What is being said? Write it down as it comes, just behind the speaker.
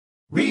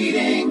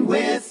Reading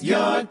with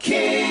your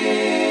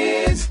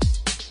kids.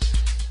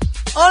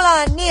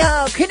 Hola, ni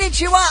hao,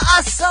 konnichiwa,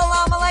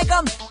 assalamu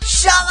alaikum,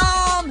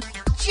 shalom,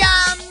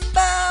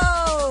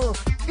 jambo,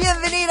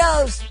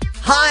 bienvenidos.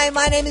 Hi,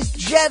 my name is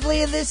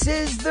Jedley, and this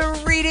is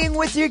the Reading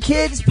with Your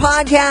Kids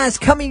podcast,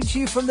 coming to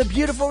you from the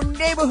beautiful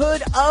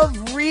neighborhood of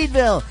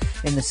Reedville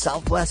in the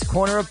southwest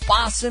corner of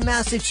Boston,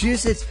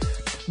 Massachusetts.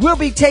 We'll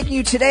be taking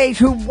you today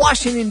to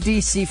Washington,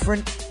 D.C. for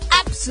an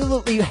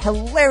absolutely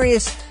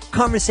hilarious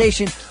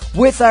conversation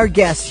with our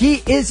guest.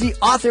 He is the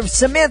author of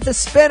Samantha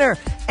Spinner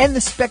and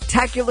the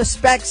Spectacular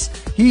Specs.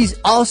 He's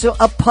also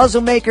a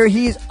puzzle maker.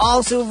 He's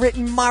also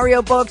written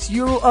Mario books.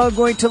 You are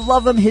going to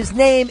love him. His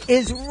name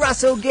is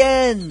Russell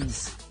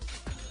Gens.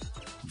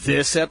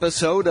 This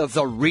episode of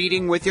the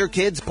Reading with Your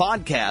Kids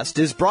podcast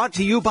is brought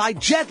to you by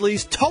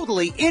Jedley's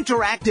totally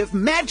interactive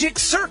Magic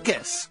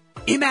Circus.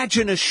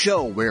 Imagine a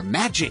show where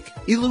magic,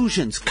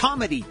 illusions,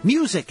 comedy,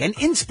 music, and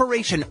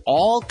inspiration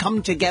all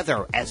come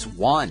together as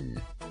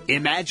one.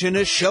 Imagine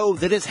a show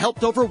that has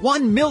helped over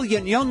 1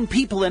 million young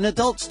people and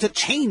adults to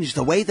change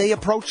the way they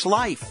approach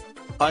life.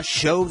 A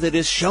show that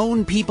has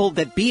shown people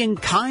that being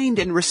kind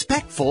and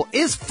respectful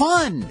is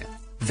fun.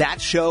 That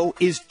show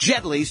is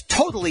Jedley's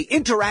totally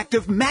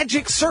interactive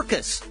Magic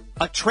Circus,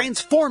 a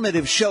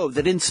transformative show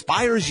that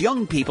inspires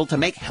young people to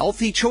make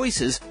healthy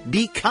choices,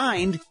 be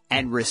kind,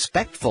 and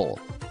respectful.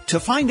 To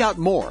find out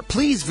more,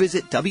 please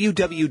visit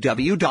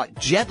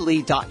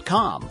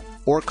www.jedley.com.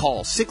 or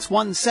call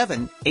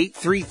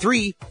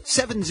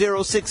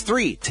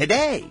 617-833-7063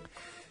 today.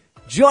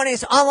 Joining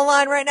us on the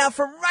line right now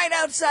from right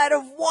outside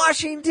of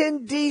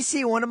Washington,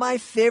 D.C., one of my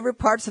favorite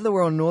parts of the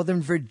world,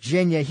 Northern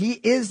Virginia. He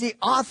is the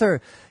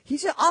author.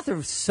 He's the author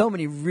of so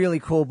many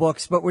really cool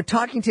books, but we're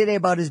talking today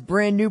about his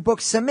brand new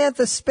book,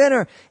 Samantha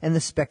Spinner and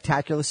the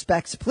Spectacular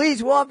Specs.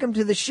 Please welcome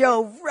to the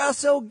show,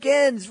 Russell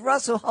Gens.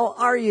 Russell, how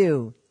are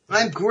you?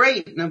 I'm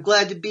great, and I'm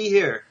glad to be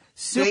here.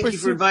 Thank you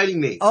for inviting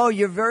me. Oh,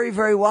 you're very,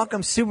 very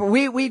welcome. Super.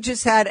 We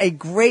just had a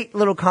great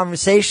little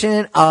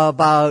conversation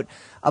about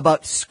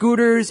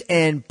scooters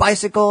and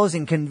bicycles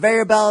and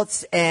conveyor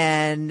belts,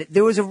 and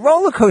there was a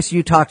roller coaster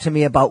you talked to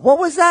me about. What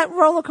was that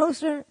roller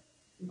coaster?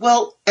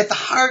 Well, at the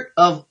heart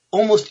of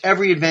almost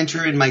every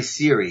adventure in my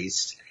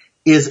series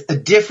is a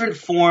different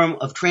form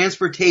of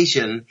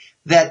transportation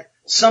that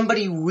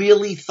somebody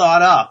really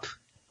thought up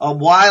a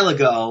while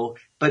ago,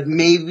 but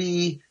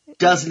maybe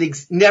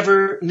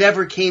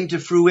never came to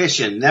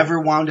fruition, never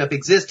wound up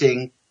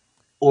existing,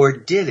 or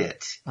did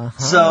it? Uh-huh.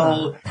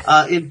 So,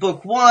 in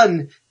book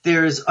one,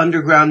 there's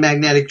underground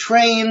magnetic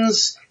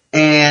trains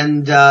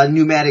and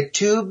pneumatic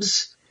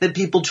tubes that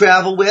people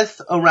travel with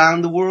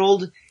around the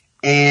world.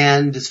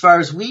 And as far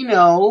as we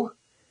know,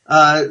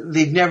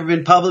 they've never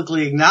been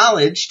publicly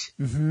acknowledged,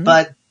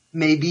 but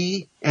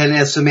maybe, and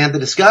as Samantha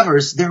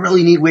discovers, they're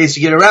really neat ways to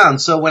get around.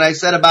 So when I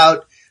said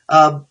about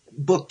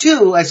book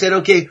two, I said,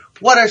 okay,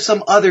 what are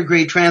some other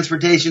great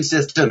transportation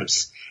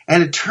systems?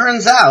 And it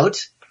turns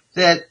out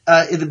that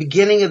in the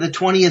beginning of the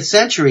 20th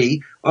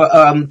century,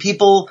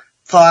 people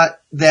thought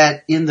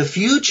that in the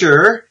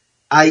future,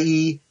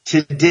 i.e.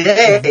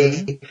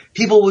 today,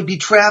 people would be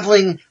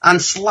traveling on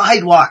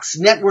slidewalks,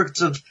 networks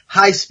of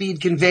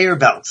high-speed conveyor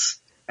belts.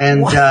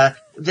 And that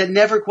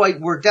never quite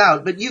worked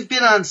out. But you've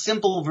been on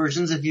simple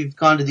versions if you've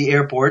gone to the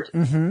airport.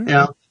 You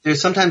know,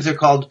 sometimes they're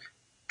called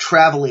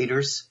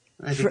travelators.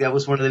 I think that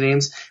was one of the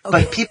names.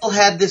 Okay. But people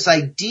had this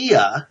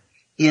idea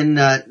in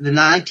the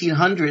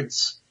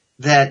 1900s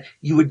that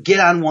you would get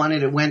on one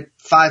and it went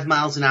 5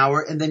 miles an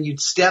hour, and then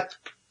you'd step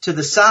to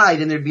the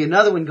side and there'd be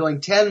another one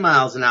going 10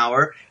 miles an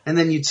hour, and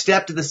then you'd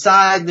step to the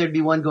side and there'd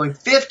be one going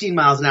 15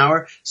 miles an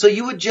hour. So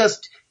you would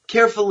just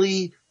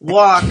carefully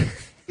walk,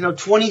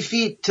 20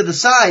 feet to the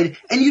side,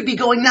 and you'd be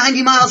going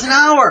 90 miles an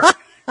hour.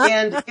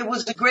 And it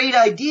was a great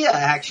idea,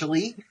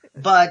 actually,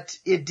 but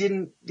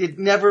it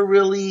never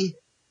really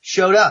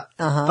showed up.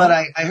 But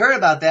I heard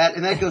about that,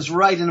 and that goes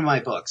right into my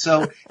book.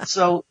 So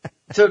to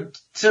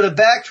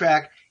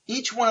backtrack,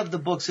 each one of the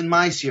books in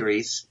my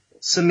series,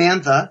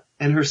 Samantha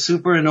and her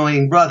super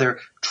annoying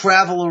brother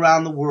travel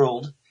around the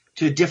world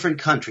to different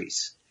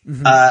countries.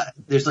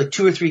 There's like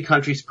 2 or 3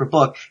 countries per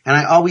book, and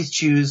I always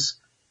choose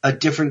a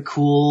different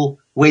cool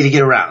way to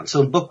get around.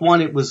 So in book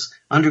one, it was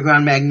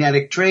underground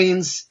magnetic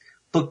trains.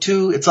 Book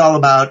two, it's all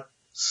about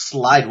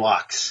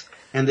slidewalks,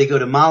 and they go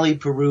to Mali,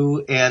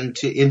 Peru, and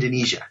to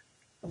Indonesia.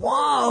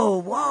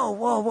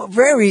 Whoa.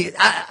 Very,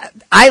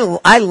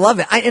 I love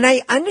it. And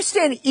I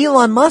understand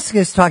Elon Musk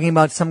is talking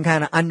about some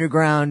kind of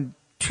underground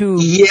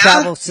tube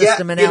travel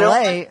system in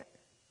LA.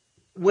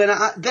 When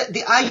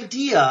the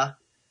idea,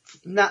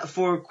 not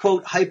for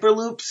quote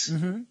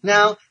hyperloops,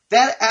 now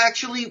that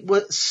actually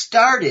was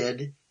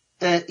started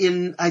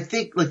in, I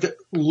think, like the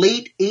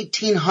late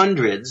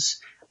 1800s.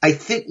 I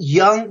think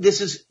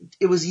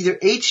it was either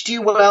H.G.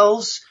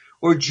 Wells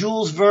or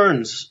Jules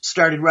Verne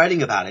started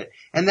writing about it.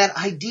 And that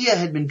idea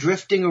had been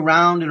drifting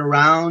around and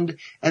around.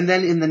 And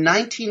then in the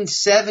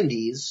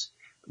 1970s,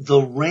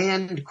 the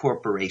Rand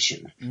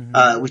Corporation,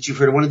 which you've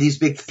heard of, one of these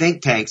big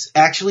think tanks,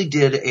 actually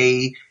did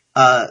a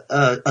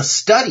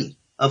study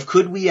of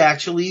could we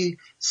actually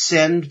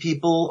send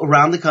people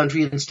around the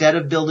country instead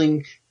of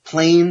building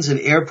planes and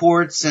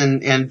airports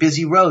and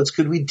busy roads?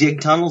 Could we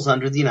dig tunnels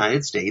under the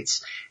United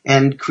States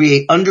and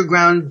create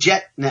underground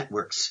jet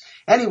networks?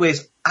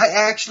 Anyways, I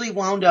actually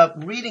wound up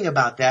reading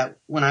about that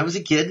when I was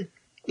a kid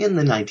in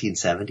the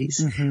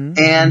 1970s.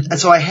 And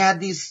so I had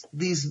these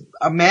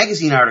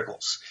magazine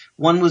articles.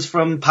 One was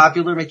from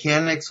Popular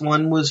Mechanics.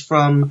 One was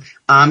from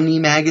Omni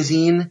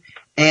magazine.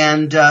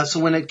 And so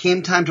when it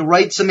came time to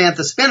write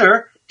Samantha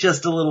Spinner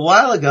just a little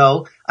while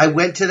ago, I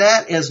went to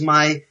that as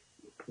my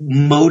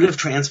mode of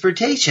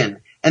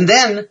transportation. And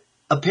then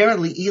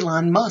apparently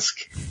Elon Musk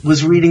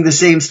was reading the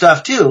same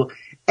stuff too.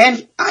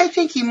 And I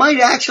think he might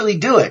actually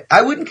do it.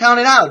 I wouldn't count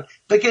it out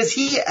because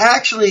he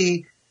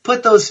actually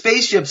put those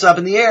spaceships up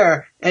in the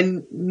air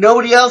and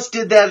nobody else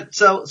did that.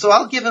 So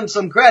I'll give him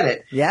some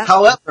credit. Yeah.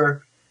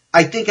 However,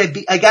 I think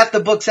I got the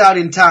books out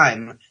in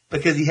time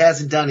because he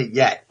hasn't done it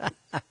yet.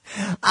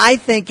 I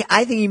think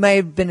you may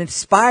have been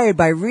inspired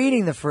by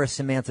reading the first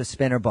Samantha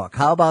Spinner book.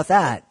 How about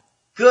that?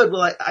 Good.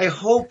 Well, I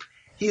hope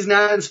he's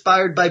not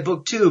inspired by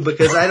book 2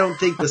 because I don't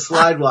think the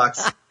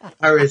slidewalks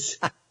are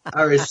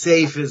as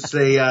safe as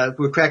they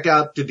were cracked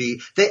out to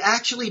be. They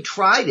actually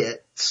tried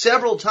it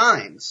several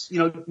times. You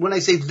know, when I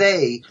say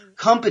they,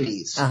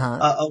 companies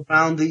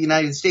around the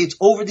United States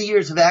over the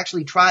years have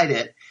actually tried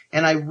it.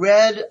 And I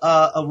read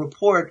a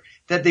report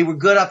that they were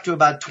good up to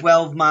about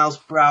 12 miles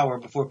per hour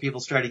before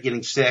people started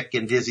getting sick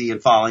and dizzy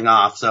and falling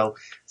off.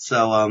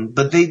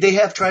 But they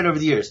have tried over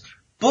the years.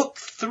 Book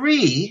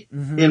 3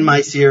 in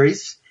my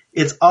series,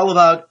 it's all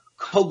about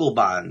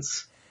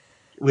Kogelbahns,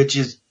 which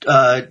is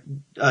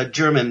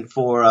German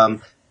for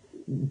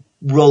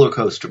marble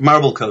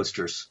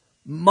coasters.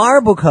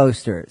 Marble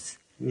coasters.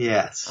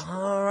 Yes.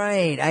 All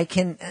right.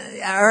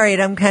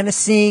 I'm kind of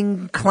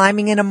seeing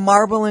climbing in a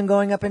marble and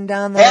going up and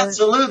down the.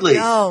 Absolutely.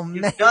 Oh, man.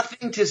 You've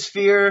nothing to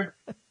fear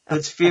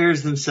but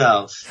spheres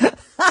themselves.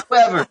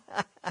 However,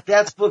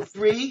 that's book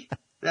 3.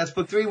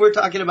 We're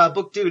talking about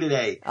book 2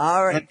 today.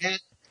 All right.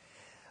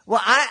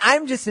 Well,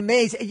 I'm just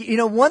amazed. You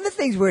know, one of the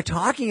things we're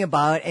talking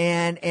about,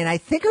 and I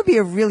think it would be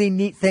a really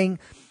neat thing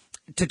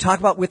to talk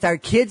about with our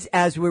kids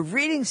as we're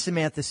reading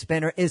Samantha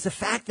Spinner, is the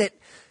fact that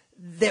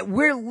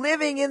we're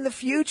living in the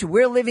future.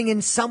 We're living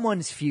in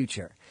someone's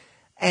future.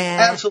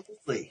 And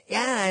absolutely.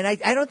 Yeah, and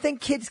I don't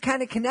think kids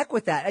kind of connect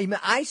with that. I mean,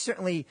 I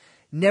certainly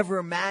never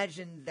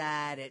imagined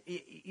that.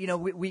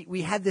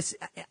 We had this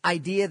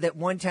idea that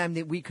one time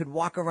that we could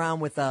walk around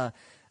with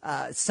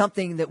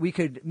something that we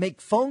could make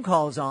phone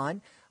calls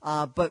on.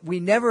 But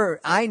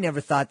I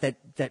never thought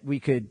that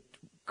we could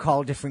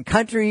call different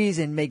countries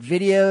and make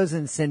videos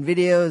and send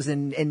videos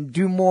and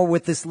do more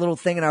with this little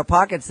thing in our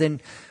pockets than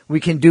we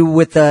can do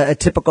with a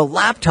typical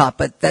laptop.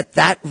 But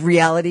that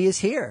reality is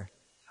here.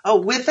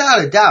 Oh,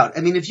 without a doubt.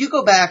 I mean, if you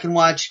go back and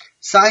watch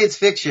science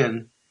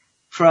fiction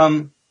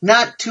from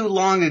not too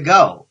long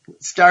ago,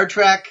 Star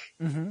Trek,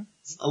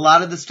 a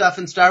lot of the stuff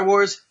in Star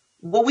Wars,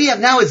 what we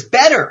have now is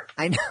better.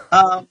 I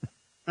know.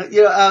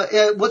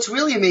 What's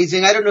really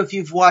amazing, I don't know if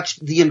you've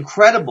watched The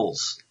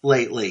Incredibles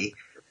lately,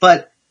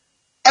 but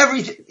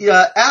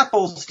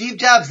Apple, Steve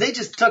Jobs, they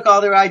just took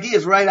all their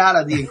ideas right out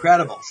of The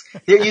Incredibles.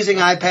 They're using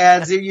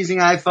iPads, they're using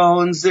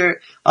iPhones, they're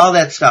all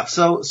that stuff.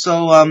 So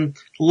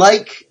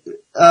like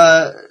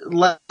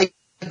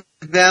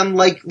them,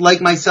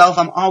 like myself,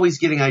 I'm always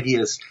getting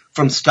ideas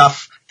from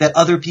stuff that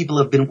other people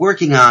have been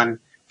working on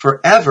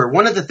forever.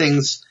 One of the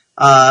things,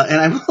 and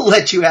I will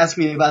let you ask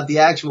me about the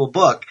actual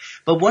book,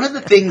 but one of the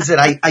things that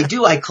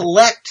I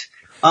collect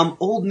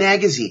old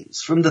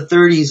magazines from the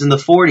 30s and the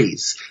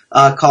 40s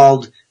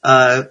called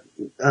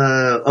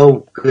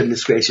oh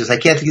goodness gracious, I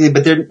can't think of it,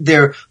 but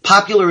they're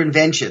popular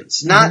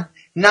inventions, not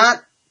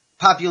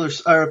popular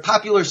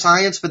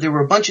science, but there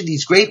were a bunch of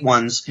these great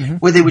ones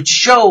where they would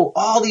show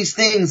all these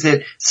things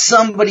that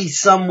somebody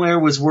somewhere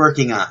was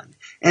working on,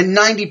 and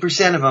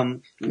 90% of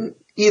them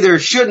either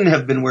shouldn't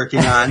have been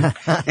working on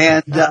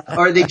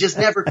or they just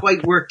never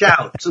quite worked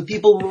out. So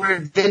people were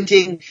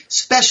inventing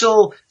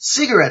special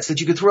cigarettes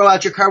that you could throw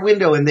out your car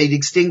window and they'd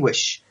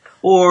extinguish,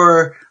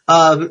 or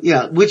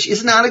which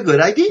is not a good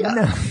idea.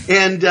 No.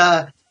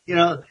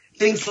 And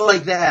things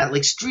like that,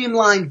 like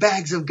streamlined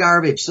bags of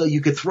garbage so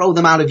you could throw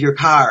them out of your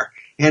car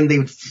and they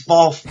would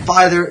fall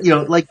farther,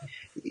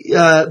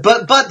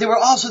 but there were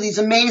also these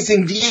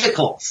amazing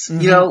vehicles.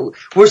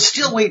 We're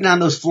still waiting on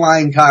those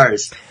flying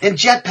cars and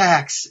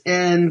jetpacks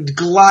and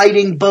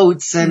gliding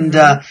boats. And,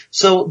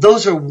 so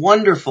those are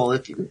wonderful.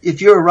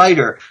 If you're a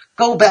writer,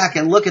 go back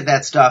and look at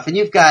that stuff and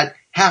you've got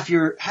half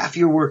your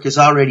work is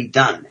already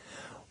done.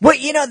 Well,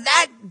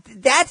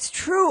 that's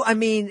true. I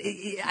mean,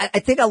 I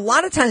think a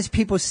lot of times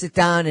people sit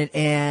down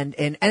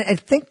and I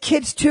think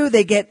kids too,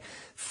 they get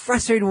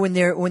frustrated when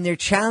they're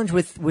challenged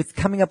with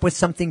coming up with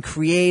something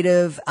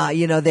creative.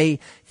 They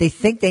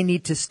think they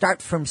need to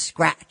start from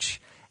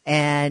scratch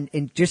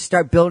and just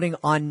start building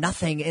on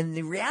nothing. And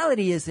the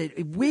reality is that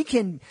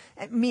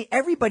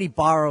everybody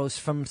borrows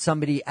from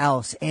somebody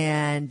else,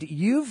 and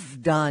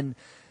you've done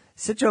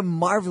such a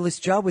marvelous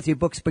job with your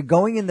books, but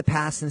going in the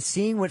past and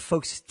seeing what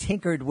folks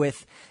tinkered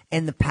with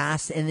in the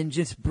past and then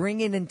just bring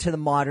it into the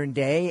modern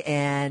day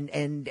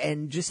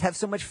and just have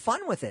so much fun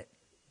with it.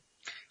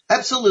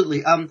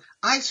 Absolutely.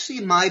 I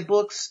see my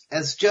books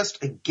as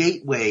just a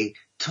gateway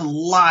to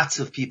lots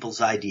of people's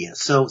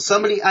ideas. So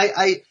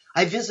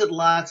I visit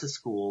lots of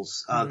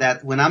schools,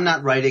 that when I'm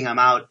not writing, I'm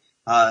out,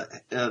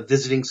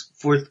 visiting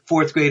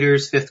fourth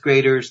graders, fifth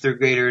graders, third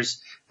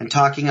graders, and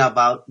talking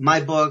about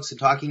my books and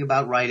talking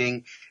about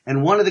writing.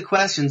 And one of the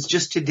questions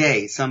just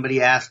today,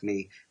 somebody asked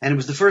me, and it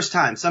was the first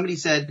time, somebody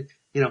said,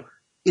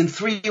 in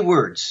 3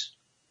 words,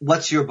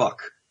 what's your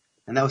book?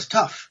 And that was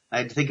tough. I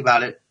had to think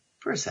about it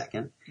for a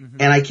second. Mm-hmm.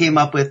 And I came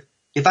up with,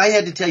 if I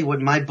had to tell you what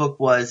my book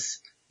was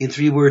in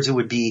 3 words, it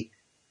would be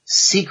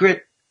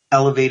secret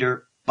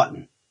elevator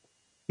button.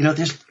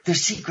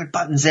 There's secret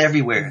buttons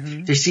everywhere.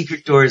 Mm-hmm. There's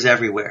secret doors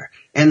everywhere.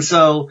 And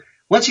so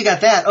once you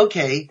got that,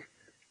 okay,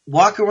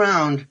 walk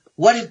around.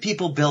 What have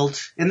people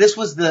built? And this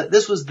was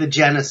the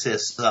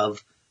genesis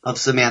of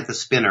Samantha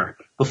Spinner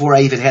before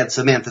I even had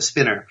Samantha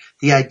Spinner.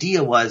 The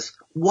idea was,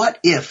 what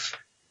if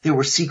there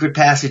were secret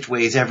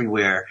passageways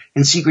everywhere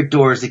and secret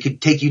doors that could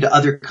take you to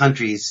other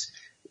countries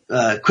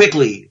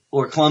quickly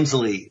or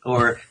clumsily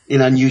or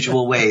in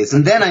unusual ways.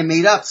 And then I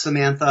made up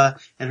Samantha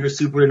and her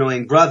super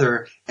annoying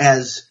brother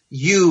as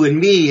you and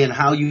me and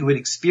how you would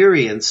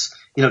experience,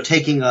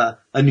 taking a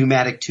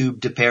pneumatic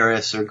tube to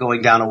Paris or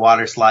going down a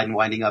water slide and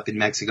winding up in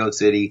Mexico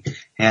City.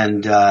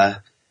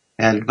 But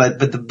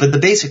the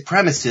basic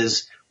premise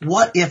is,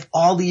 what if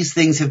all these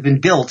things have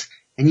been built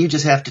and you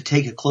just have to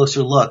take a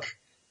closer look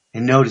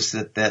and notice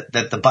that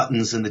the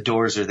buttons and the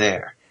doors are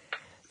there?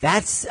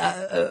 That's,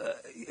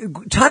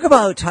 talk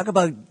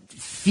about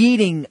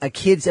feeding a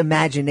kid's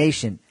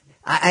imagination.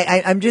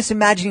 I'm just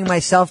imagining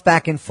myself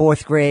back in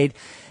 4th grade,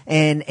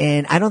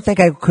 and I don't think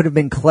I could have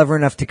been clever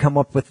enough to come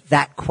up with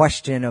that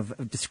question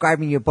of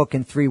describing your book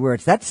in 3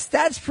 words.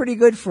 That's pretty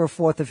good for a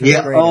 4th or 5th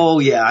grader. Oh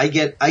yeah, I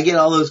get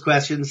all those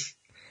questions,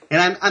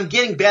 and I'm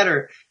getting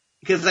better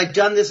because I've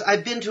done this.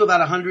 I've been to about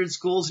 100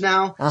 schools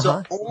now,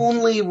 so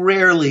only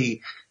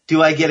rarely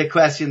do I get a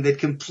question that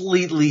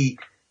completely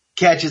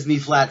catches me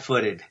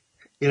flat-footed.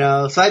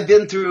 So I've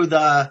been through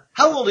how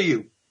old are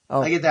you?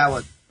 Oh. I get that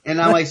one. And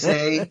now I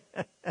say,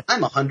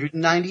 I'm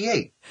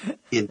 198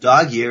 in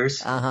dog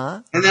years.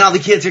 And then all the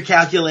kids are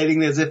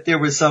calculating as if there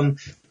was some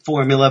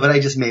formula, but I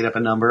just made up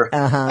a number.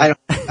 I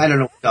don't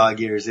know what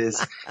dog years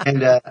is.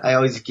 And, I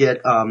always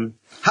get,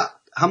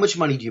 how much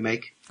money do you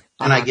make?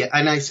 And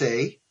I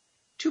say,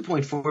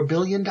 $2.4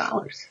 billion.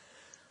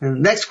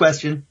 And next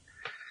question.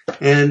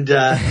 And,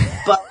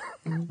 but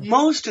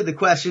most of the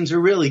questions are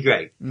really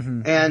great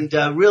and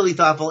really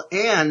thoughtful.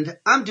 And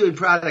I'm doing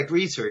product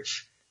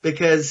research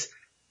because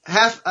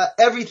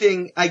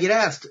everything I get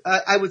asked,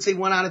 I would say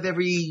 1 out of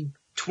every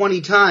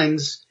 20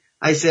 times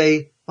I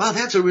say, wow,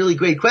 that's a really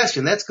great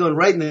question. That's going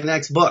right in the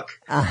next book.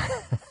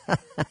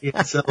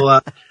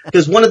 So,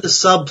 because one of the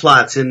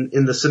subplots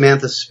in the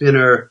Samantha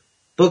Spinner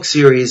book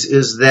series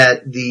is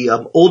that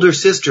the older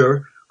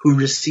sister who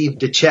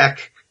received a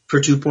check for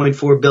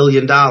 $2.4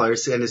 billion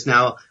and is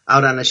now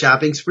out on a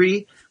shopping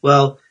spree.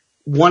 Well,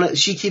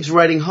 she keeps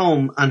writing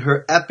home on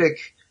her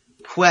epic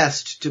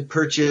quest to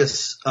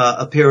purchase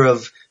a pair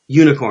of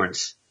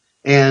unicorns.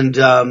 And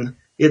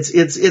it's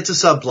a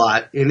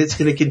subplot, and it's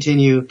going to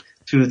continue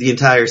through the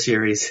entire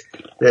series.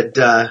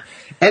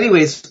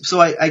 Anyways,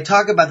 so I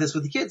talk about this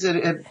with the kids.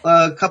 And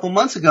a couple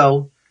months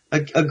ago,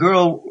 a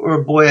girl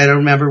or a boy, I don't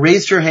remember,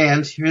 raised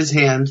his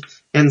hand,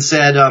 and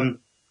said,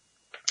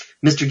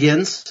 Mr.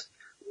 Gins,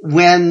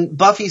 when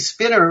Buffy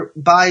Spinner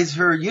buys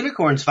her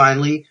unicorns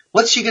finally,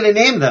 what's she going to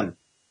name them?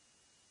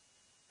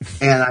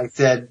 And I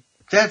said,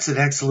 that's an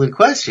excellent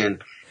question.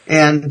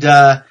 And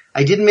I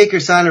didn't make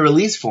her sign a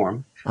release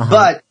form,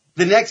 but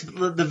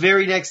the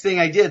very next thing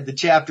I did, the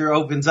chapter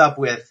opens up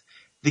with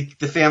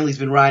the family's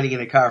been riding in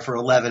a car for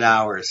 11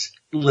 hours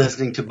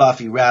listening to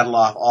Buffy rattle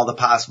off all the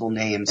possible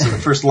names. So the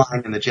first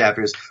line in the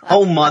chapter is,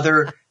 oh,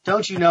 mother,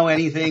 don't you know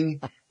anything?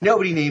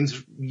 Nobody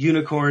names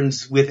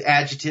unicorns with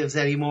adjectives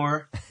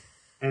anymore.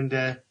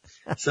 And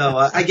so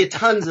I get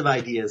tons of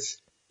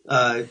ideas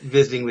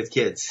visiting with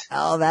kids.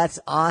 Oh, that's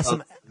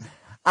awesome.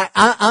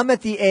 I'm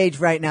at the age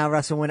right now,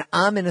 Russell, when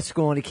I'm in a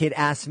school and a kid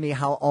asks me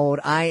how old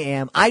I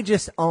am, I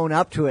just own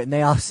up to it, and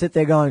they all sit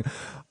there going,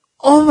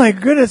 oh my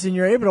goodness, and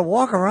you're able to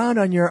walk around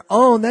on your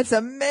own. That's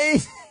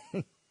amazing.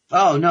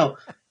 Oh, no.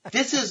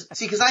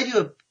 because I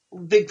do a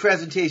big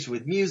presentation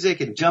with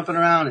music and jumping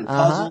around and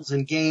puzzles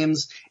and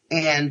games,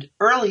 and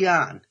early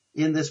on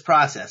in this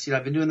process,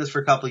 I've been doing this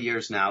for a couple of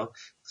years now,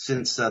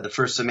 since the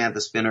first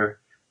Samantha Spinner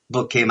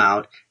book came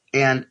out,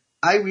 and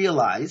I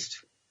realized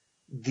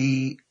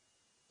the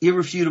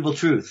irrefutable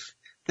truth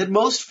that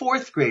most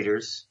 4th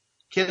graders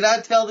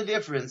cannot tell the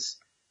difference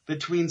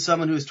between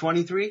someone who is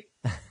 23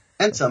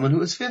 and someone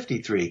who is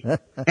 53.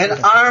 And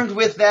armed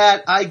with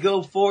that, I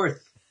go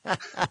forth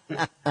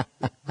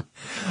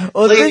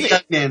Well, Play the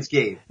young man's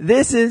game.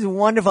 this is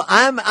wonderful.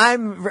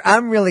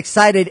 I'm really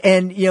excited.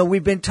 And,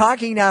 we've been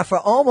talking now for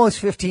almost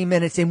 15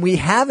 minutes and we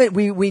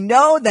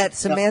know that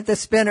Samantha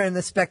Spinner and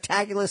the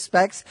Spectacular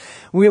Specs,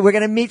 we're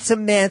going to meet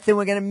Samantha.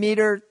 We're going to meet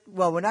her.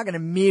 Well, we're not going to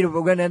meet her.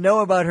 We're going to know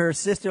about her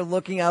sister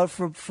looking out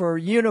for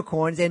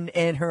unicorns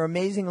and her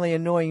amazingly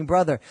annoying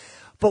brother.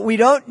 But we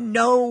don't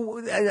know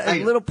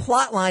a little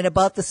plot line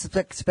about the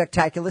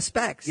Spectacular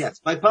Specs.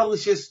 Yes, my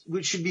publicist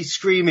should be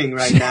screaming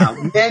right now.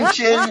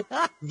 Mention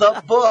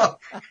the book.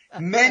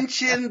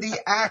 Mention the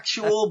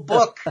actual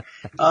book.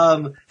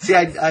 See,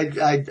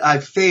 I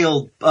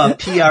failed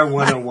PR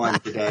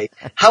 101 today.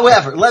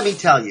 However, let me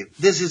tell you,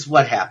 this is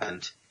what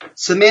happened.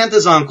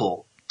 Samantha's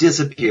uncle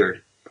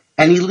disappeared.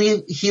 And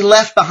he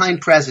left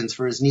behind presents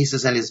for his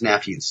nieces and his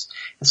nephews.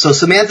 So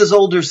Samantha's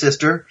older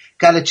sister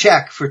got a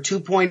check for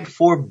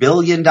 $2.4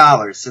 billion.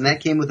 And that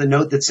came with a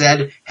note that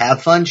said,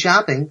 have fun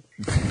shopping.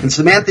 And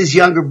Samantha's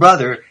younger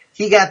brother,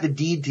 he got the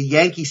deed to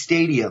Yankee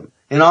Stadium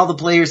and all the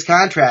players'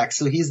 contracts.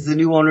 So he's the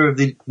new owner of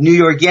the New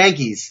York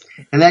Yankees.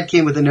 And that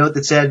came with a note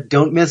that said,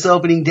 don't miss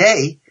opening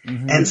day.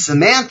 Mm-hmm. And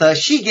Samantha,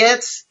 she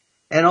gets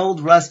an old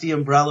rusty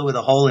umbrella with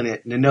a hole in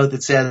it and a note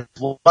that says,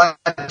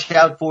 watch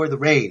out for the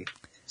rain.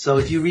 So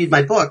if you read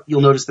my book,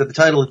 you'll notice that the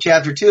title of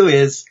chapter 2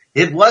 is,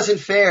 It Wasn't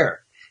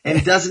Fair. And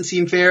it doesn't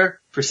seem fair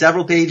for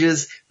several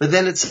pages, but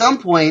then at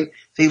some point,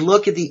 they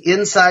look at the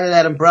inside of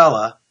that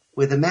umbrella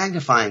with a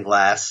magnifying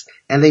glass,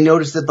 and they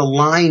notice that the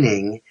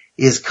lining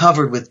is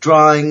covered with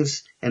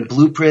drawings and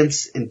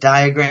blueprints and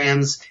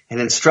diagrams and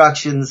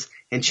instructions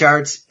and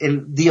charts,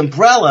 and the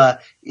umbrella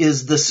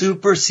is the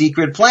super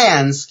secret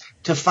plans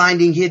to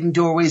finding hidden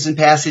doorways and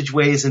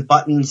passageways and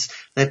buttons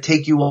that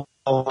take you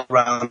all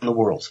around the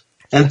world.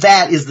 And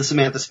that is the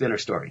Samantha Spinner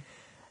story.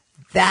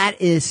 That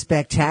is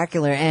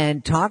spectacular.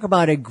 And talk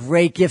about a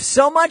great gift.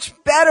 So much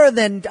better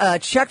than a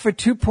check for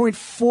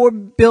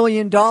 $2.4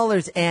 billion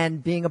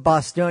and being a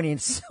Bostonian.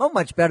 So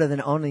much better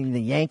than owning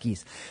the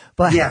Yankees.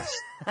 But yes.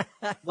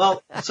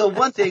 Well, so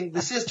one thing,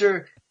 the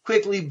sister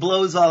quickly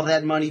blows all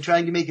that money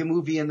trying to make a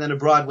movie and then a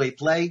Broadway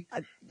play.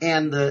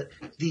 And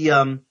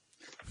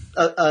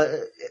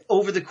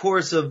over the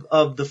course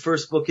of the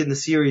first book in the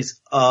series,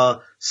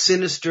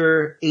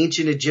 sinister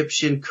ancient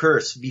Egyptian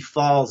curse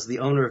befalls the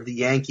owner of the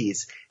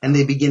Yankees, and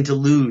they begin to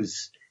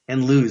lose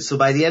and lose. So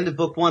by the end of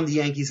book 1, the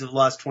Yankees have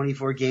lost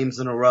 24 games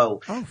in a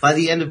row. Oh. By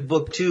the end of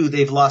book 2,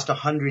 they've lost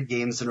 100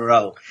 games in a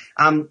row.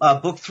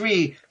 Book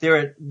 3, they're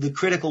at the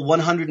critical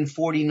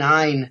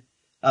 149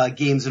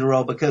 games in a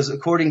row because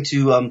according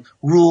to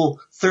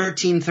Rule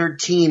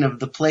 1313 of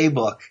the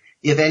playbook,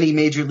 if any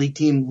major league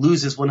team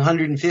loses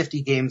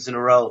 150 games in a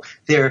row,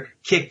 they're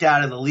kicked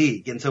out of the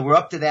league. And so we're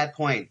up to that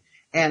point.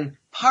 And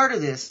part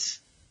of this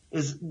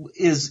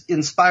is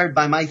inspired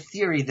by my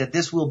theory that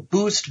this will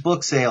boost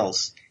book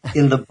sales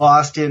in the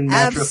Boston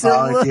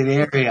metropolitan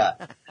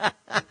area.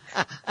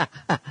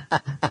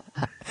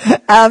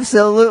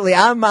 Absolutely.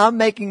 I'm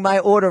making my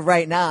order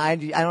right now. I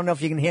don't know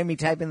if you can hear me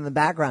typing in the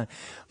background,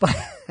 but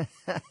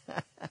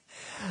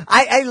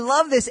I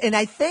love this. And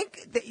I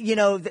think that,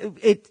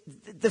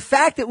 the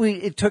fact that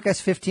it took us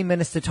 15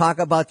 minutes to talk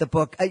about the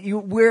book,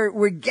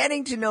 we're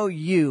getting to know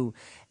you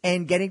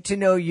and getting to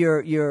know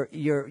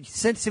your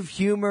sense of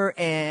humor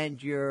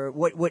and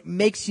what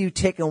makes you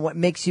tick and what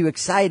makes you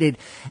excited.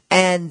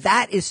 And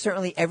that is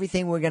certainly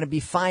everything we're going to be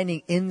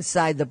finding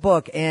inside the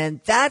book. And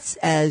that's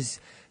as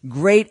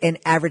great an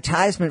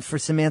advertisement for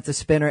Samantha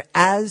Spinner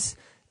as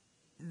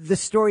the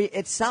story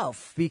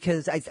itself,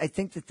 because I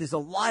think that there's a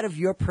lot of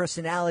your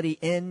personality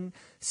in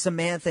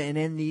Samantha and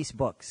in these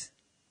books.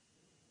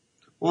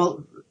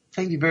 Well,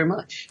 thank you very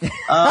much.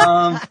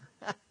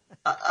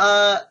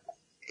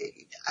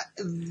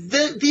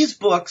 These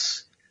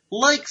books,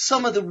 like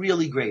some of the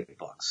really great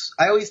books,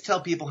 I always tell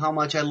people how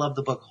much I love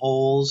the book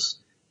Holes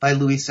by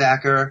Louis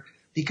Sachar,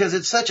 because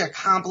it's such a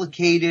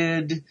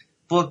complicated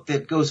book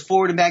that goes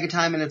forward and back in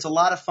time, and it's a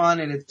lot of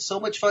fun, and it's so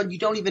much fun you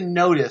don't even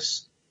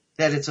notice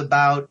that it's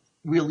about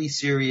really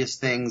serious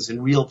things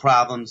and real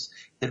problems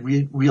that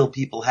real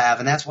people have,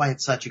 and that's why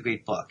it's such a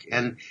great book.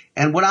 And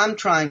what I'm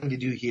trying to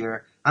do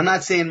here, I'm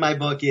not saying my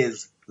book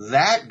is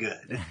that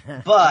good,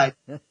 but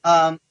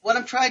what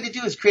I'm trying to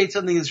do is create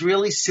something that's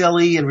really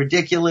silly and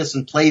ridiculous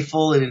and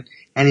playful and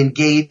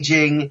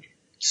engaging,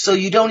 so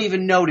you don't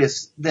even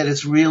notice that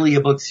it's really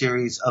a book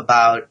series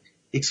about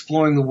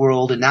exploring the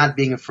world and not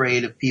being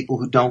afraid of people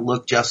who don't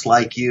look just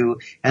like you,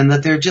 and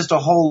that there are just a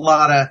whole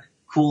lot of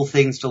cool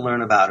things to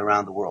learn about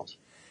around the world.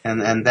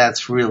 And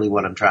that's really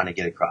what I'm trying to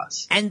get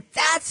across. And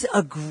that's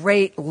a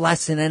great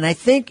lesson. And I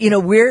think, I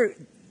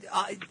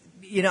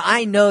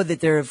know that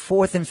there are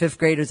 4th and 5th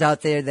graders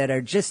out there that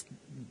are just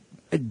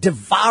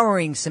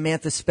devouring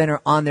Samantha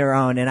Spinner on their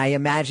own. And I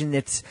imagine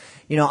it's,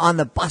 on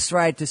the bus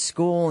ride to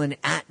school and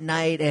at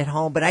night at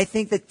home. But I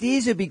think that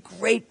these would be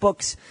great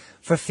books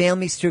for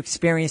families to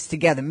experience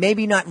together.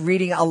 Maybe not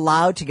reading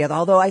aloud together,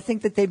 although I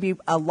think that they'd be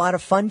a lot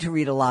of fun to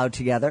read aloud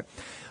together.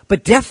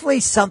 But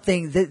definitely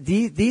something that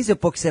these are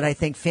books that I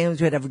think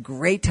families would have a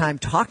great time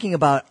talking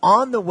about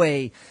on the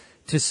way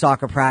to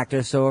soccer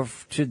practice or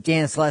to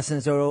dance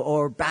lessons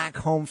or back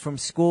home from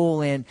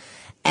school and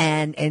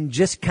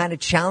just kind of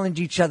challenge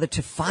each other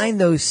to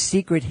find those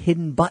secret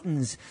hidden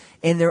buttons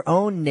in their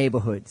own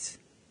neighborhoods.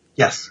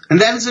 Yes.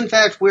 And that is, in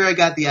fact, where I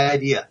got the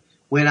idea.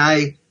 When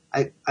I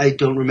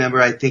don't remember,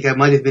 I think I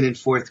might have been in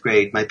 4th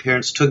grade. My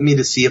parents took me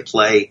to see a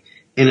play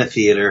in a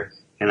theater,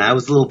 and I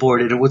was a little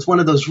bored. And it was one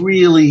of those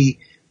really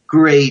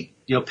great,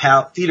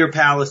 theater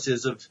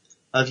palaces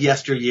of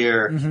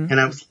yesteryear. And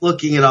I was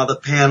looking at all the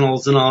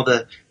panels and all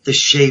the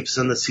shapes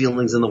on the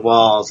ceilings and the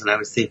walls, and I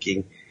was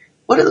thinking,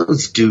 what do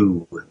those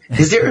do?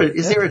 Is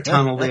there a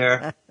tunnel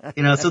there?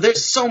 So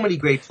there's so many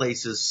great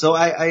places. So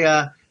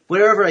I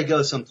wherever I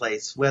go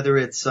someplace, whether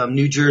it's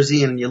New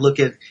Jersey and you look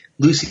at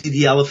Lucy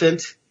the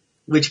Elephant,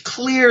 which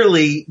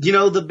clearly,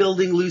 the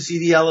building Lucy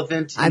the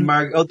Elephant in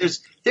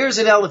there's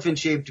an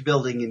elephant-shaped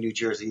building in New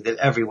Jersey that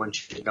everyone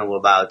should know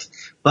about.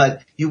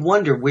 But you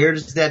wonder, where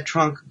does that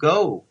trunk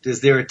go?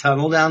 Is there a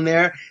tunnel down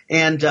there?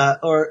 And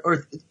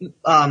or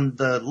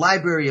the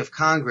Library of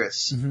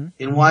Congress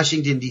in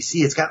Washington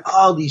D.C. It's got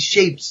all these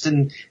shapes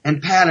and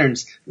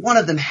patterns. One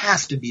of them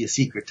has to be a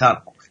secret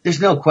tunnel.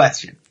 There's no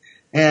question.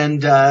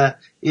 And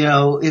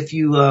if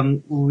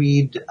you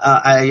read,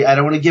 I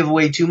don't want to give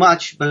away too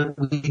much, but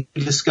we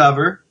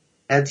discover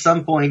at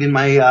some point in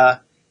my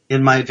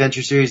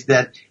adventure series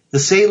that the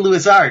St.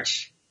 Louis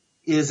Arch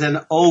is an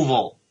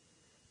oval.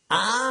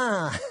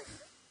 Ah,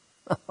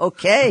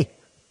 okay.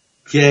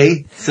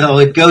 Okay, so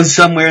it goes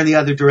somewhere in the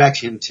other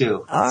direction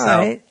too. All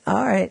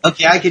right.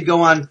 Okay, I could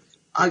go on.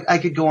 I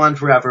could go on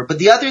forever. But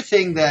the other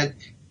thing that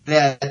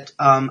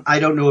I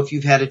don't know if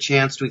you've had a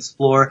chance to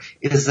explore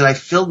is that I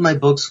filled my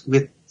books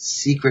with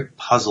secret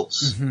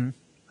puzzles.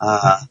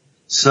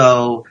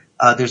 So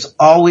there's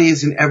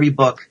always in every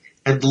book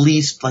at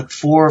least like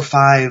 4 or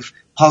 5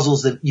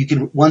 puzzles that you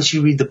can, once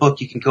you read the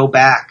book, you can go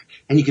back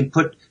and you can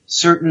put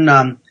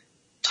certain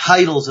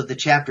titles of the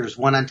chapters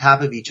one on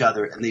top of each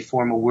other, and they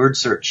form a word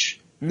search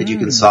that you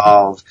can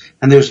solve.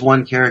 And there's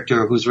one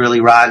character who's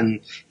really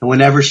rotten, and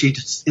whenever she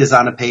is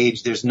on a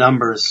page, there's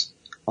numbers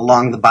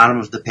along the bottom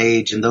of the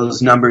page, and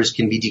those numbers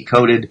can be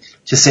decoded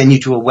to send you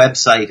to a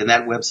website, and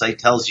that website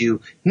tells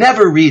you,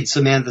 never read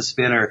Samantha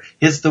Spinner.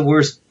 It's the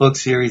worst book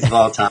series of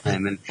all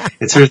time. And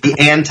it's sort of the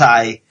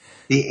anti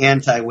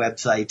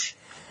website.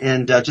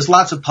 And just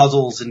lots of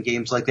puzzles and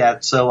games like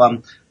that.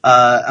 So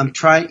I'm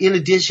trying, in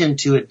addition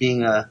to it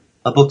being a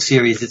book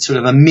series, it's sort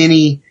of a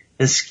mini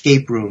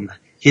escape room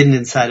hidden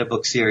inside a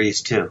book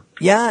series too.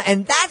 Yeah,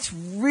 and that's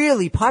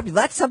really popular.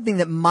 That's something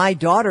that my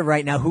daughter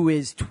right now, who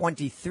is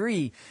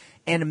 23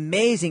 and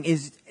amazing,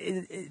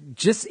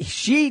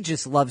 she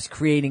just loves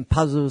creating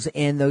puzzles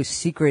and those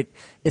secret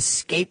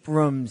escape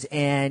rooms,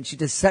 and she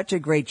does such a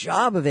great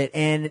job of it.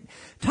 And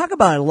talk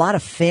about a lot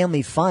of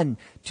family fun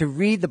to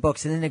read the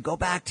books and then to go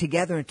back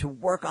together and to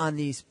work on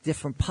these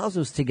different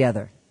puzzles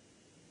together.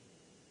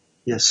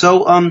 Yeah.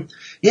 So,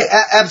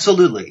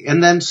 absolutely.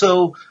 And then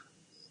so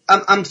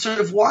I'm sort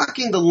of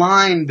walking the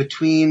line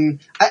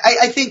between,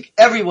 I think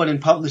everyone in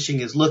publishing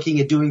is looking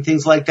at doing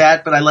things like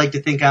that, but I like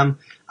to think I'm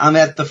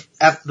at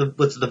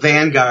the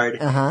vanguard,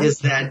 is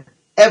that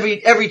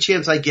every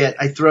chance I get,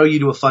 I throw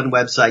you to a fun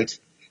website.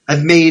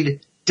 I've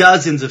made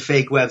dozens of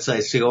fake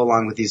websites to go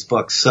along with these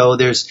books. So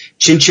there's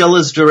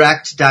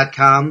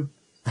chinchillasdirect.com.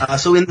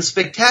 So in the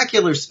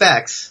spectacular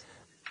specs,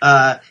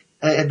 at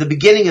the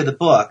beginning of the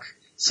book,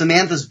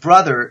 Samantha's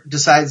brother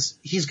decides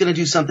he's going to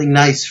do something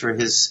nice for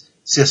his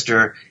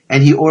sister,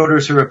 and he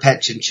orders her a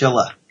pet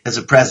chinchilla as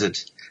a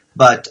present.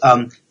 But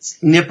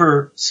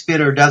Nipper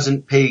Spinner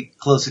doesn't pay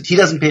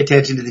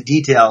attention to the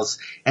details,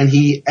 and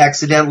he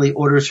accidentally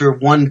orders her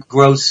 1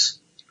 gross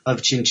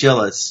of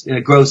chinchillas. And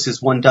a gross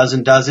is 1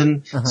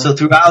 dozen. So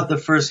throughout the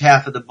first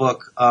half of the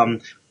book,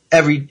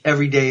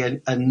 every day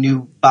a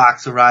new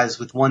box arrives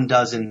with 1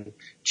 dozen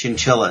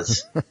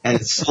chinchillas, and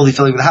it's slowly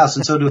filling the house.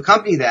 And so to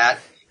accompany that,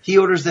 he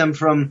orders them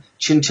from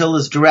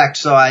Chinchillas Direct.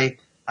 So I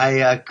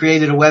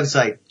created a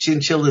website,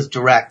 Chinchillas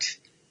Direct.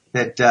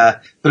 But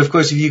of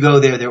course, if you go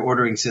there, their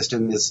ordering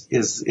system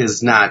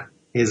is not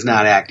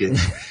active.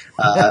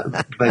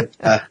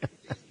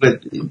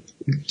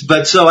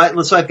 So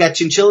I've got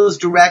Chinchillas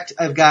Direct.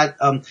 I've got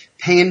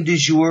Pain du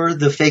Jour,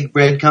 the fake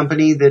bread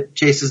company that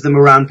chases them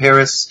around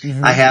Paris.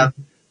 I have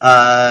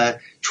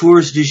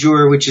Tours du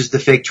Jour, which is the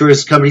fake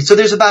tourist company. So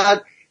there's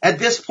about, at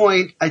this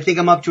point, I think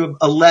I'm up to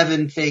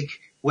 11 fake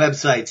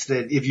websites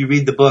that if you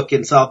read the book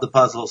and solve the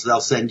puzzles,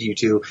 they'll send you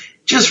to,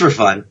 just for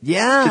fun.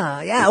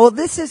 Yeah. Well,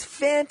 this is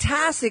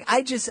fantastic.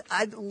 I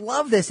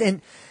love this.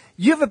 And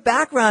you have a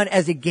background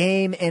as a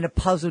game and a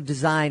puzzle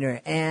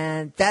designer,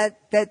 and I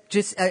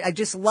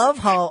just love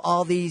how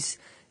all these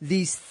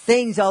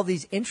things, all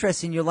these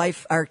interests in your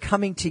life are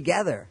coming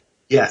together.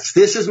 Yes,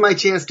 this is my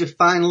chance to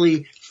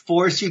finally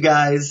force you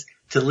guys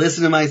to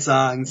listen to my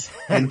songs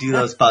and do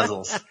those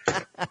puzzles.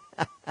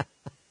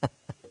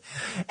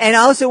 And I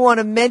also want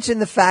to mention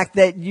the fact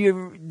that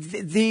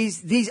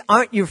these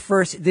aren't your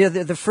first, they're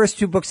the first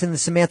 2 books in the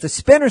Samantha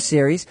Spinner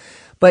series,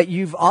 but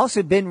you've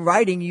also been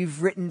writing,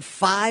 you've written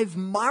 5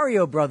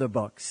 Mario Brother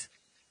books.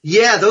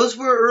 Yeah, those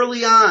were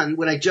early on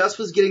when I just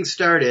was getting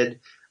started.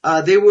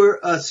 They were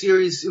a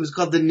series, it was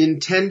called the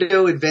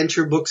Nintendo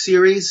Adventure Book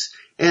Series,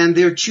 and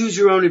they're choose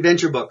your own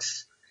adventure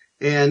books.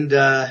 And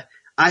I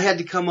had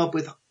to come up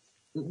with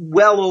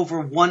well over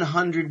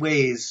 100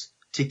 ways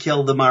to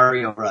kill the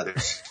Mario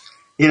Brothers.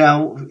 You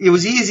know, it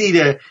was easy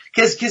to,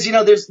 cause you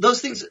know, there's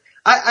those things.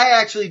 I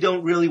actually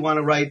don't really want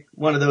to write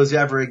one of those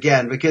ever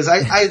again because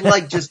I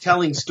like just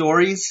telling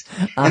stories,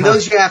 and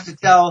those you have to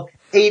tell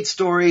 8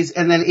 stories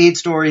and then 8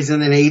 stories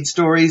and then 8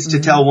 stories to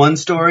tell one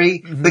story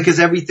because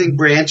everything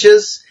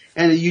branches,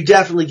 and you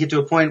definitely get to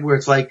a point where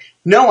it's like,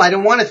 no, I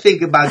don't want to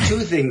think about 2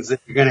 things that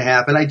are going to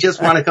happen. I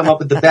just want to come up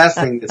with the best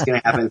thing that's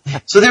going to happen.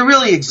 So they're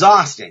really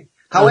exhausting.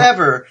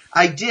 However,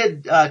 I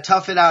did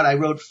tough it out. I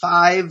wrote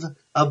 5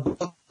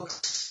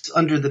 books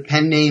under the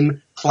pen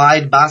name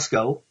Clyde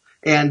Bosco,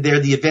 and they're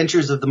the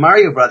adventures of the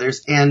Mario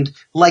Brothers. And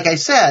like I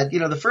said, you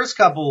know, the first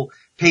couple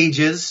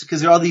pages,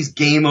 because there are all these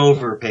game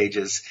over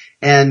pages,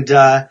 and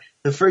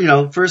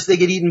first they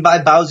get eaten by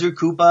Bowser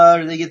Koopa,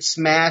 or they get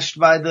smashed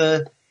by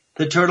the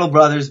Turtle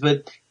Brothers,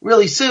 but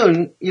really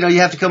soon, you know, you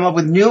have to come up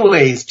with new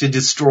ways to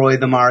destroy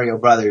the Mario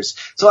Brothers.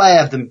 So I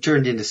have them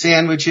turned into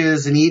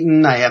sandwiches and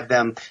eaten. I have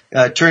them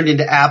turned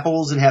into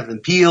apples and have them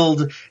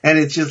peeled. And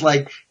it's just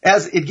like,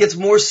 as it gets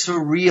more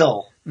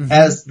surreal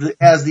as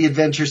the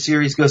adventure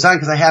series goes on,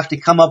 because I have to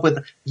come up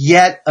with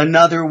yet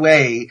another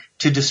way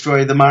to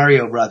destroy the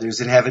Mario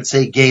Brothers and have it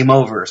say game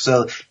over.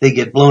 So they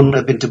get blown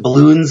up into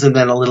balloons, and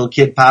then a little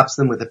kid pops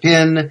them with a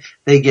pin.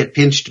 They get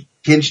pinched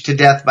to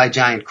death by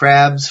giant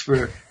crabs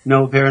for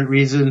no apparent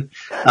reason.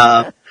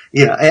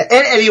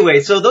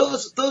 Anyway, so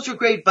those were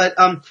great, but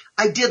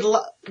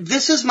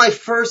this is my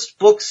first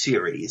book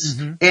series,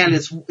 and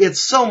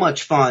it's so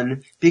much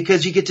fun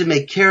because you get to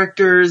make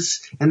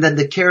characters, and then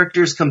the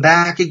characters come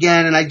back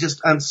again, and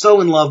I'm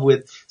so in love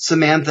with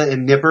Samantha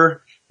and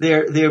Nipper.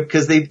 They're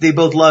because they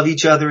both love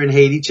each other and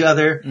hate each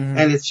other,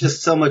 and it's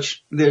just so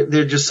much,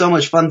 they're just so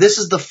much fun. This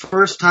is the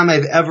first time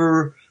I've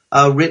ever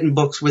written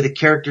books where the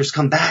characters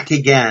come back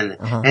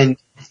again.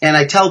 And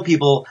I tell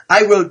people,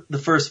 I wrote the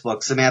first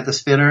book, Samantha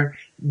Spinner.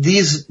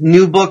 These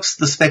new books,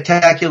 The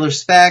Spectacular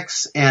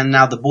Specs, and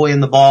now The Boy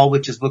and the Ball,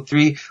 which is book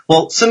 3.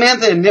 Well,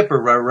 Samantha and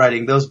Nipper are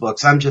writing those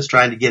books. I'm just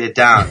trying to get it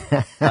down.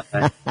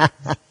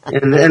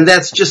 and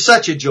that's just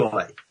such a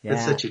joy. Yeah.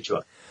 It's such a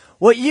joy.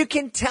 Well, you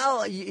can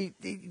tell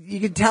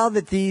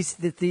that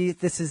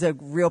this is a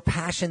real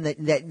passion,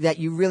 that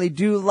you really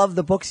do love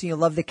the books and you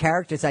love the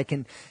characters. I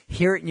can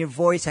hear it in your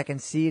voice. I can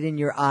see it in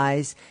your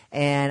eyes.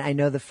 And I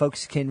know the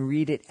folks can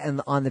read it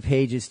on the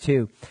pages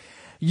too.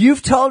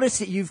 You've told us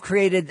that you've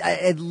created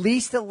at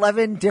least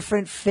 11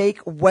 different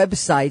fake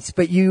websites,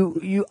 but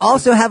you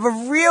also have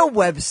a real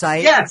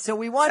website. Yeah. So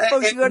we want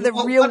folks to go to the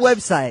real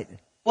website.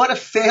 What a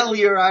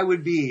failure I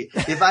would be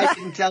if I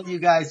didn't tell you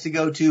guys to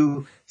go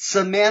to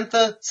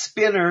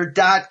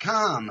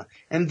SamanthaSpinner.com.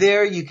 And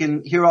there you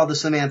can hear all the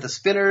Samantha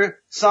Spinner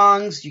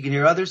songs. You can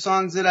hear other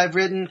songs that I've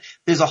written.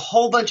 There's a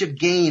whole bunch of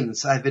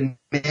games I've been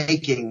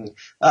making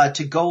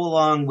to go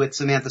along with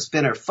Samantha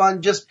Spinner.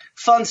 Fun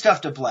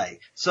stuff to play.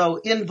 So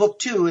in book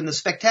 2, in the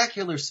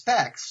Spectacular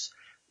Specs,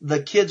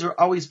 the kids are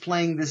always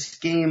playing this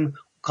game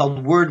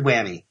called Word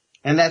Whammy.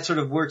 And that sort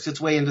of works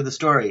its way into the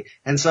story.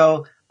 And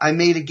so I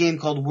made a game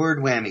called Word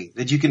Whammy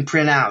that you can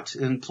print out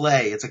and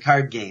play. It's a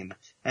card game.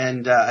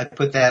 And I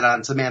put that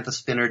on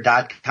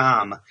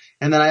SamanthaSpinner.com.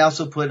 And then I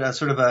also put a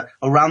sort of a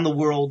around the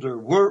world or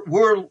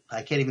world,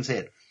 I can't even say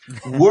it,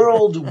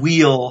 world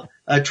wheel,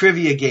 a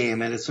trivia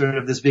game. And it's sort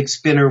of this big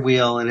spinner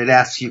wheel, and it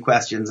asks you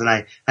questions. And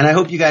I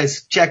hope you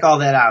guys check all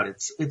that out.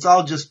 It's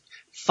all just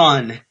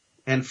fun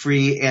and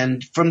free.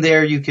 And from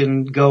there you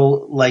can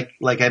go, like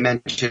I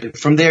mentioned,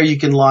 from there you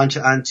can launch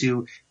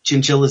onto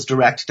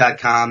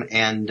chinchillasdirect.com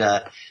and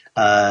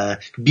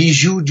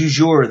Bijou du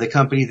Jour, the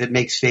company that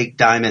makes fake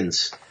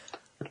diamonds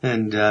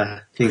and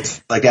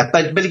things like that.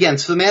 But again,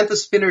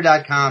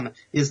 SamanthaSpinner.com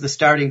is the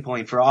starting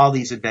point for all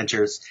these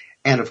adventures,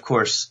 and of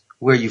course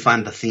where you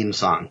find the theme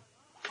song.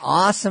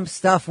 Awesome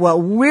stuff. Well,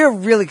 we're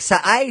really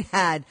excited. I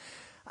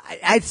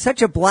had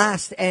such a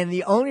blast, and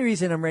the only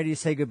reason I'm ready to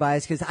say goodbye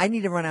is because I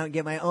need to run out and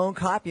get my own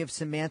copy of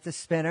Samantha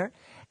Spinner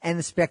and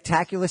the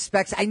Spectacular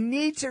Specs. I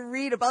need to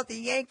read about the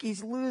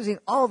Yankees losing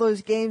all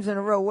those games in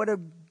a row. What a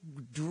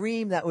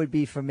dream that would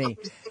be for me.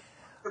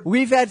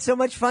 We've had so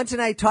much fun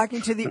tonight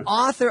talking to the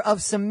author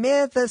of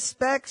Samantha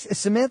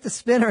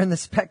Spinner and the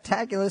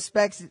Spectacular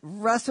Specs,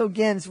 Russell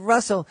Gins.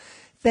 Russell,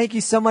 thank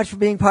you so much for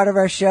being part of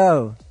our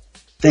show.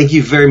 Thank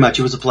you very much.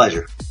 It was a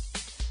pleasure.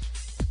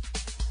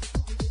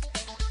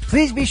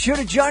 Please be sure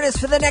to join us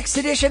for the next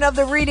edition of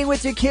the Reading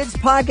with Your Kids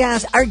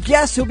podcast. Our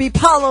guest will be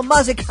Paolo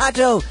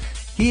Mazzucato.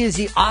 He is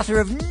the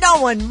author of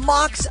No One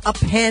Mocks a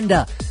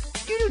Panda.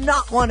 You do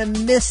not want to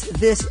miss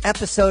this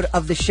episode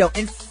of the show.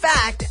 In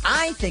fact,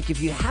 I think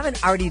if you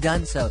haven't already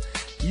done so,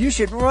 you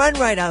should run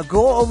right now.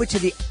 Go over to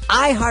the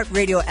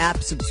iHeartRadio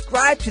app,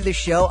 subscribe to the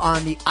show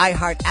on the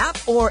iHeart app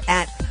or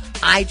at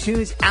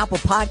iTunes, Apple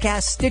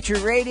Podcasts, Stitcher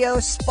Radio,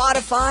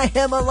 Spotify,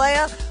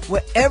 Himalaya.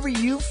 Wherever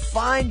you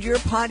find your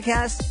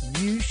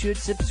podcast, you should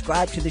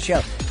subscribe to the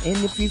show. And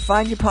if you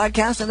find your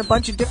podcast on a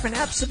bunch of different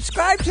apps,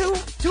 subscribe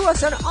to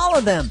us on all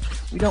of them.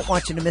 We don't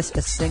want you to miss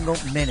a single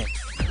minute.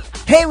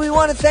 Hey, we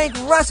want to thank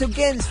Russell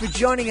Gins for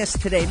joining us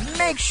today.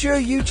 Make sure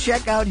you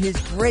check out his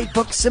great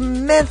book,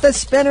 Samantha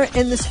Spinner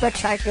and the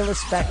Spectacular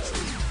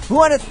Specs. We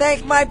want to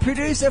thank my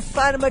producer,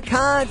 Fatima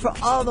Khan, for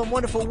all the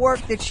wonderful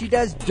work that she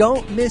does.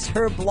 Don't miss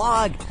her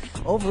blog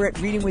over at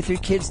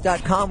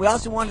readingwithyourkids.com. We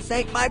also want to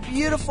thank my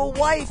beautiful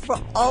wife for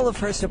all of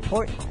her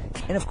support.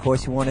 And, of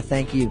course, we want to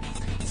thank you.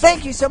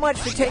 Thank you so much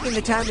for taking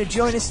the time to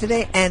join us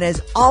today. And,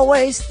 as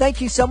always,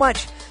 thank you so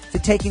much for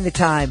taking the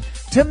time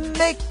to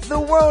make the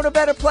world a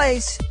better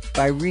place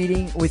by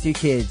reading with your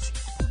kids.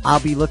 I'll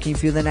be looking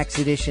for the next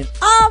edition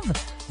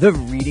of the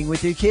Reading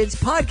with Your Kids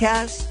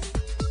podcast.